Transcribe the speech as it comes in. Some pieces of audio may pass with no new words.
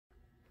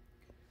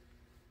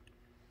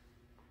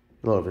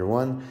Hello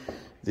everyone,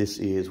 this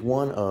is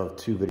one of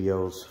two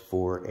videos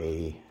for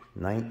a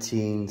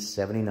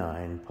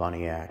 1979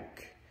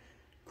 Pontiac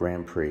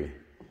Grand Prix.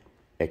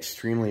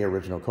 Extremely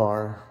original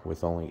car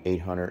with only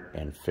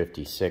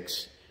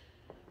 856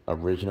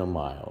 original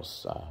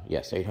miles.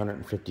 Yes,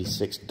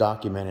 856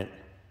 documented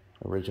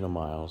original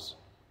miles.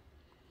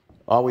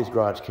 Always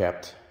garage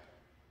kept.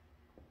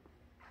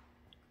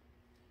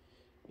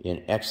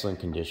 In excellent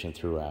condition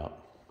throughout.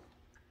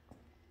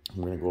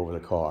 I'm going to go over the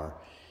car.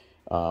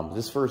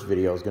 This first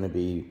video is going to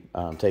be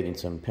taking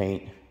some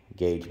paint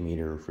gauge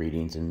meter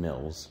readings in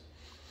mils.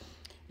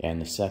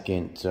 And the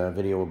second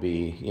video will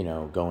be,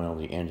 going over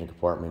the engine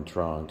compartment,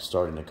 trunk,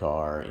 starting the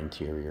car,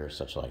 interior,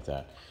 such like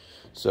that.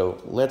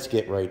 So let's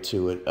get right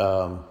to it.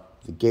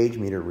 The gauge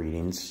meter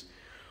readings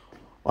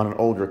on an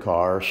older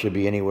car should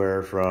be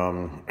anywhere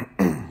from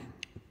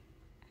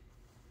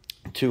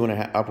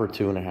upper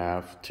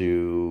 2.5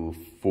 to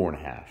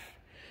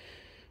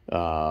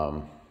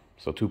 4.5.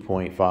 So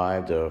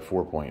 2.5 to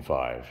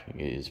 4.5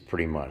 is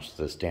pretty much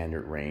the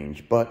standard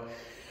range. But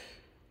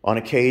on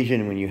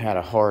occasion, when you had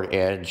a hard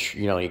edge,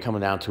 you're coming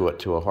down to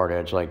a hard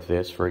edge like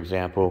this, for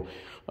example,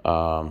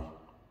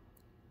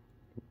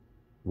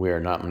 where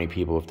not many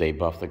people, if they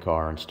buff the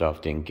car and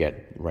stuff, didn't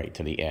get right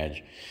to the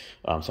edge.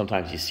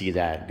 Sometimes you see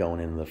that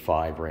going in the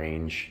 5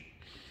 range.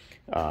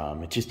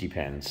 It just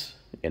depends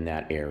in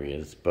that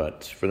areas.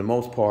 But for the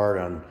most part,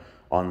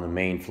 on the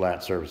main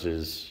flat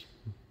surfaces,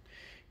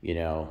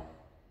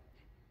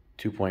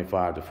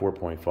 2.5 to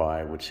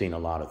 4.5, we're seeing a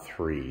lot of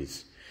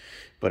 3s,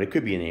 but it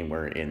could be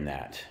anywhere in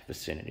that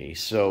vicinity.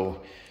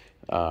 So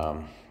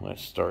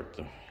let's start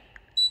the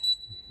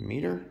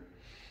meter,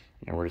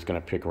 and we're just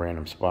going to pick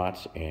random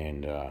spots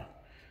and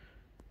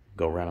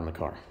go around on the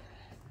car.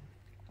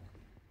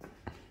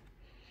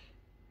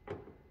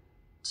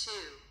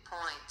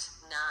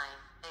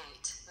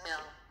 2.98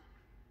 mil.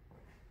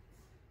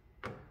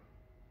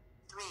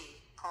 3.50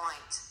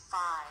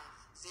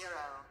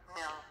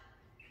 mil.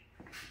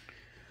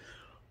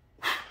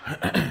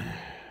 3.14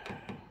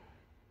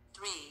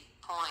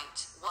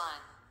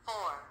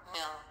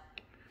 mil.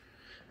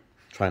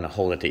 Trying to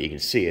hold it that you can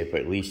see it,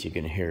 but at least you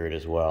can hear it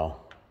as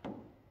well. 3.08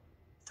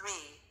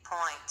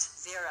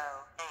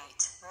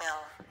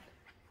 mil.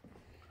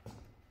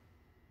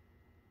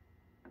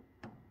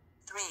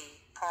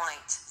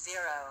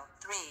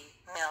 3.03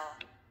 mil.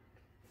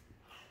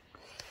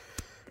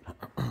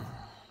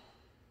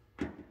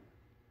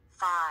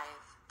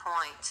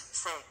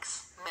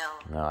 5.6 mil.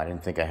 No, I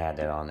didn't think I had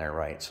that on there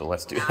right, so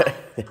let's do that.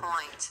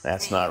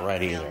 That's not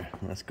right either.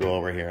 Let's go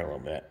over here a little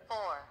bit.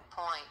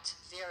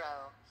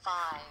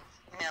 4.05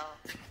 mil.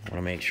 I want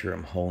to make sure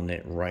I'm holding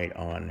it right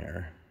on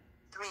there.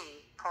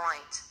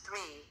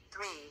 3.33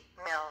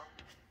 mil.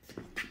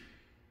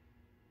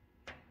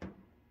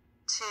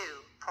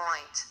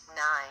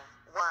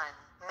 2.91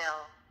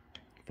 mil.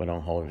 If I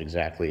don't hold it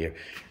exactly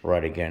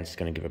right again, it's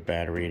going to give a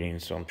bad reading,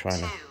 so I'm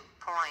trying to...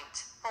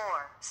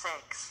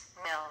 2.46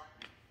 mil.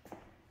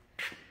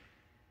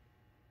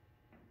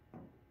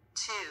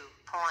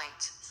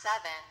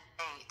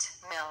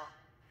 2.78 mil.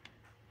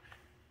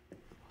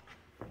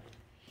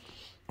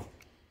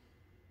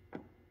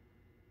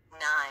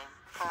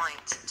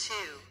 9.2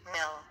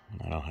 mil.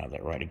 I don't have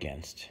that right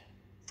against.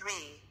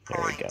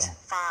 3.55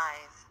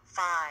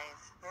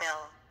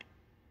 mil.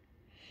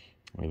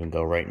 We'll even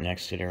go right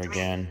next to there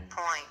again.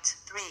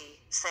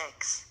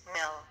 3.36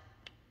 mil.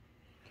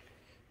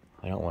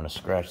 I don't want to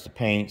scratch the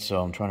paint,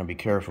 so I'm trying to be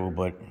careful,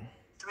 but...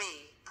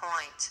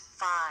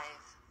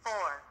 3.54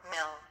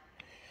 mil.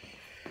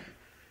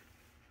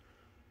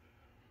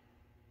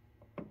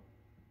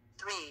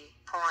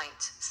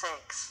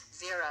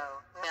 3.60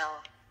 mil.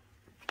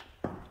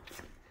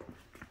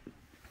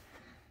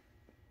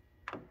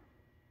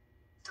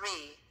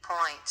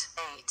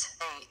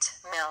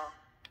 3.88 mil.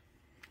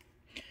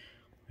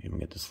 We even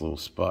get this little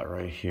spot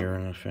right here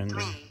in the fender.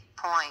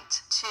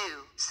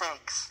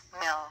 3.26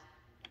 mil.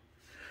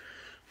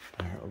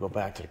 All right, we'll go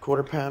back to the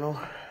quarter panel.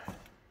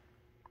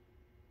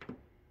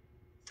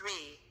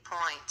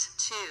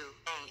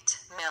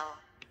 3.28 mil.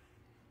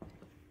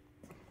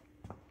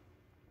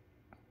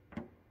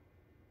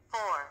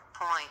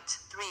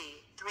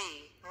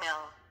 4.33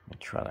 mil. I'll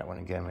try that one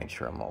again, make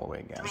sure I'm all the way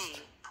against. 3.57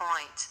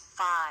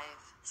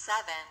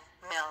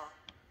 mil.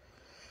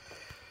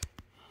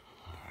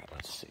 All right,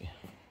 let's see.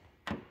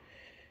 3.25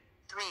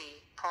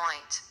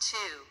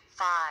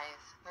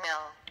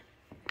 mil.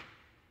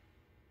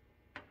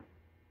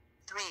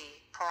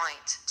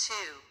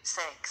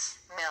 3.26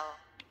 mil.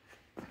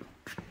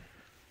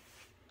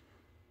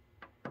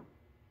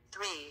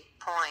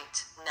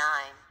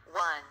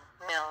 3.91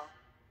 mil.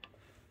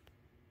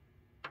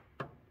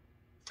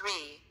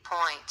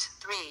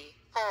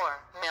 3.34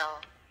 mil.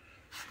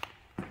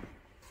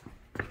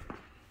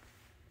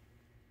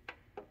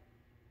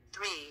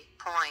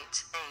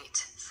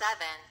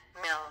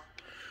 3.87 mil.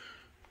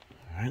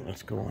 All right,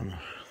 let's go on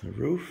the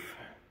roof.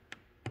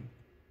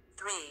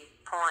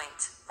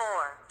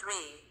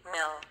 3.43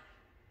 mil.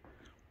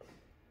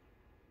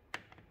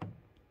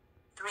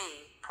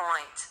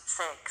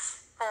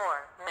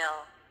 3.64 mil.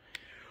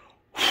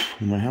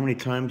 No matter how many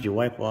times you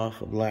wipe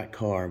off a black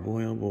car,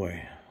 boy oh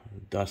boy,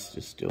 the dust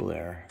is still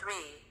there.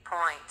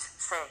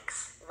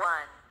 3.61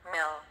 mil.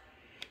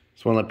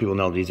 Just want to let people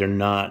know these are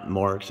not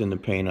marks in the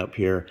paint up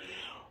here.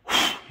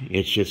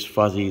 It's just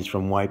fuzzies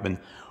from wiping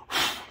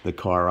the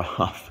car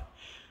off.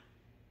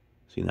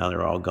 See, now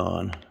they're all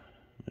gone.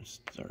 Let's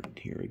start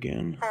here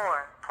again.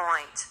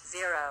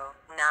 4.09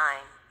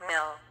 mil.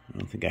 I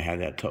don't think I had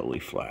that totally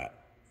flat.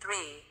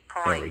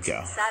 3.71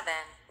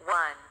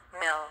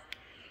 mil.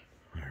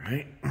 All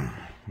right,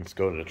 let's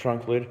go to the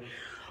trunk lid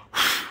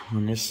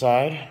on this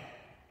side.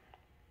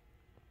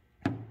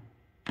 5.9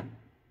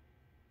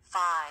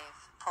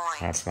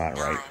 That's not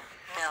right.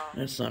 mil.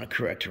 That's not a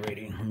correct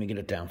reading. Let me get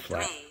it down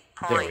flat.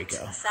 There we go.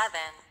 3.77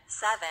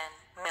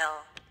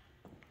 mil.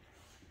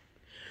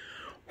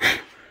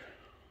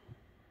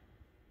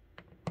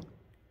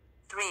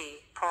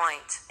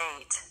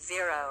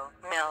 $3.80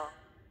 mil.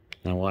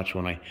 Now watch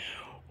when I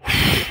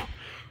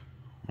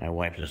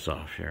wipe this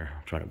off here.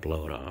 I'll try to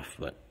blow it off,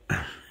 but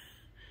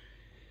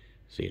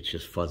see, it's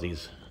just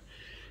fuzzies.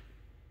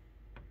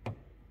 3.52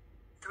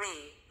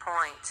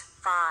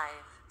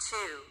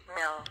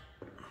 mil.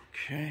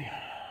 Okay,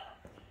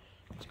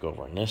 let's go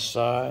over on this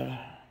side.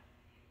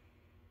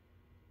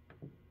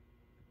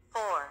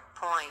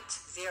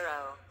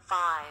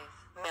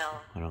 4.05 mil.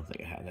 I don't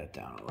think I had that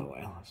down all the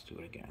way. Let's do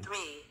it again.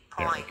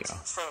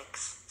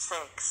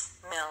 3.66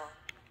 mil.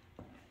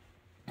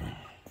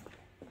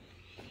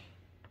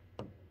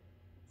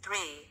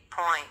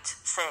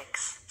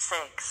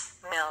 3.66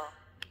 mil.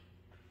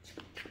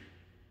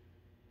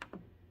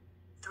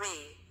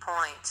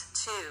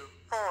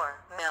 3.24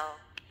 mil.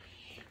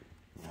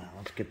 Now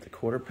let's get the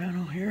quarter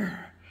panel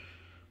here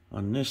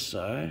on this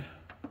side.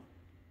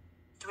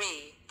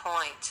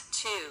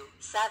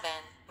 3.27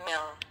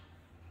 mil.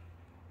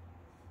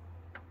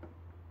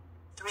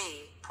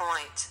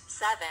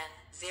 3.70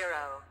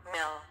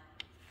 mil.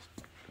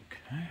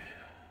 Okay.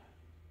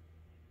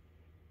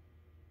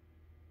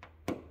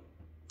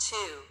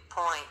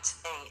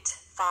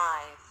 2.85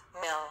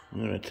 mil. I'm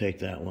gonna take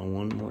that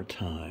one more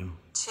time.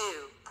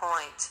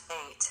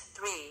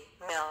 2.83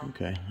 mil.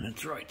 Okay,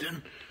 that's right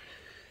then.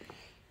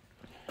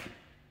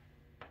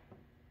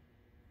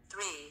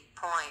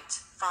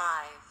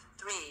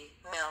 3.53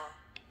 mil.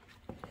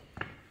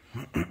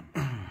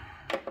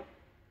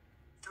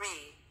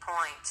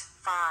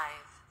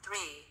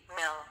 3.53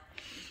 mil.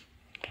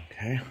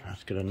 Okay,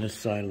 let's get on this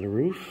side of the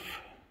roof.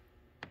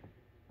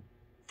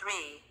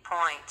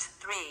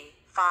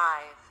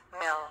 3.35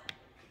 mil.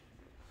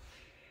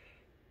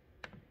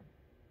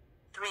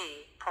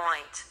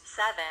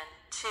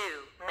 3.72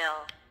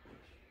 mil.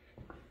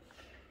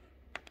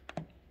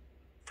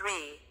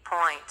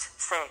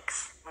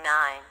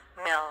 3.69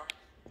 mil.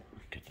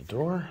 Get the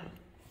door.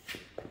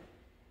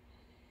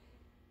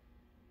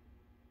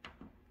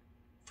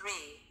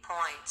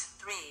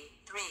 3.33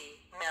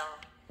 mil.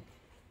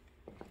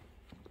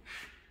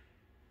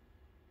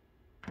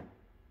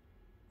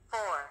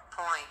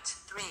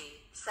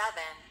 4.37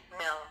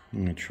 mil. I'm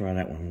gonna try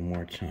that one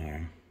more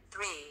time.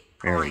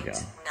 3.91 There we go.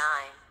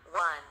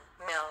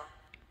 mil.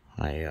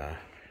 I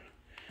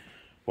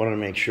wanted to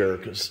make sure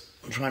because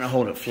I'm trying to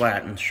hold it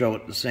flat and show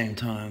it at the same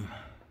time.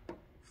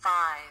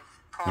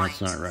 5.0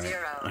 That's not right.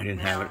 I didn't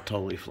have it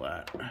totally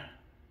flat.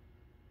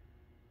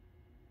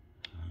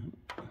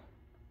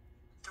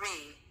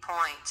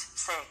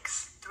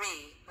 3.63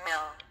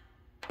 mil.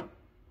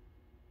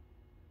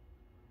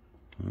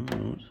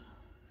 Oh,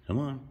 come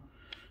on.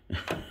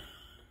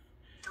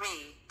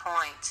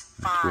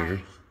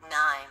 3.59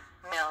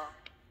 mil.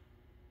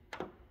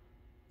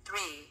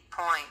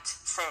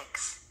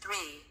 3.63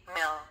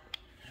 mil.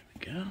 There we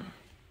go.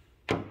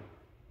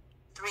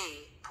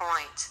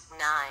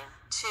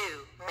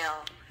 3.92 mil.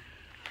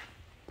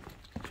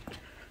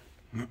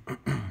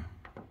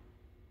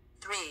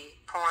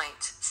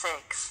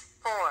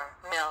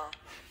 3.64 mil.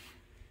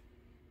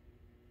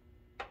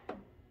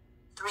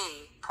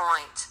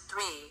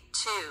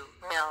 3.32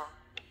 mil.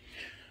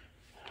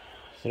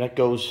 So that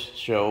goes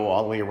show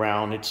all the way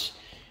around. It's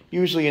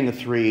usually in the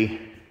 3,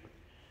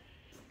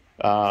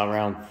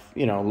 around,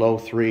 you know, low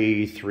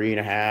 3,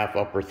 3.5,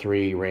 upper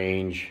 3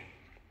 range.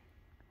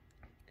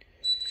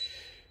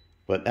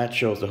 But that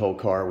shows the whole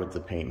car with the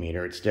paint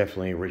meter. It's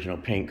definitely an original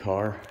paint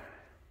car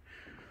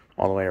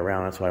all the way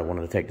around. That's why I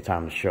wanted to take the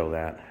time to show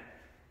that.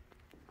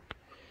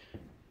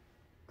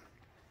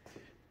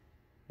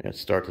 Let's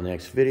start the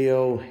next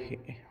video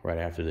right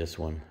after this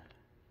one.